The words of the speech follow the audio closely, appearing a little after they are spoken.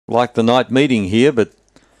like the night meeting here, but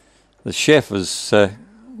the chef is,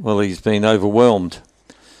 well, he's been overwhelmed.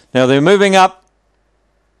 Now they're moving up.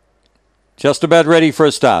 Just about ready for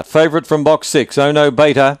a start. Favourite from box 6, Oh No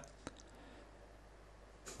Beta.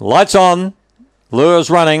 Lights on. Lures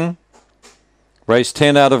running. Race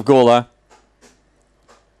 10 out of Gawler.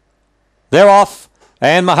 They're off.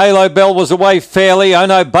 And Mahalo Bell was away fairly. Oh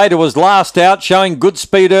No Beta was last out, showing good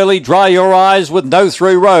speed early. Dry Your Eyes with No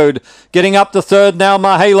Through Road. Getting up to third now,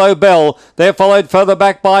 Mahalo Bell. They're followed further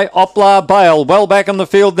back by Oplar Bale. Well back in the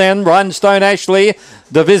field then, Rhinestone Ashley,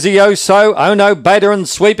 Divizioso, Oh No Beta and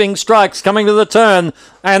Sweeping Strikes coming to the turn.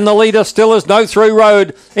 And the leader still is No Through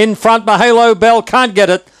Road. In front, Mahalo Bell can't get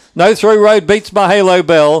it. No Through Road beats Mahalo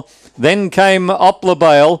Bell. Then came Oplar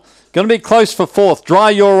Bale. Going to be close for fourth. Dry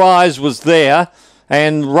Your Eyes was there.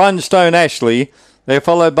 And Rhinestone Ashley. They're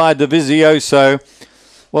followed by Divizioso.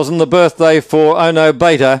 Wasn't the birthday for Oh No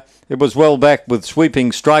Beta. It was well back with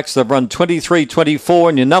Sweeping Strikes. They've run 23-24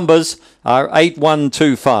 and your numbers are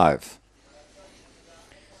 8-1-2-5.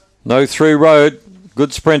 No Through Road.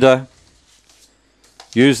 Good sprinter.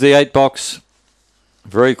 Used the 8 box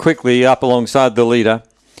very quickly up alongside the leader.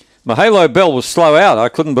 Mahalo Bell was slow out. I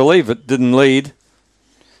couldn't believe it didn't lead.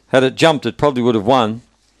 Had it jumped, it probably would have won.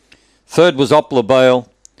 Third was Oplar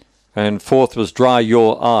Bale, and fourth was Dry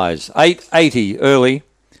Your Eyes. 8.80 early,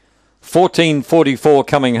 14.44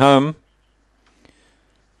 coming home.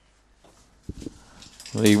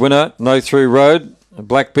 The winner, No Through Road, a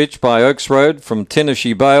black pitch by Oaks Road from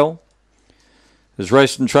Tennessee Bale. Is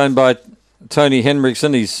raced and trained by Tony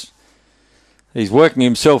Henriksen. He's working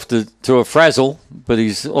himself to a frazzle, but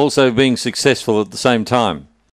he's also being successful at the same time.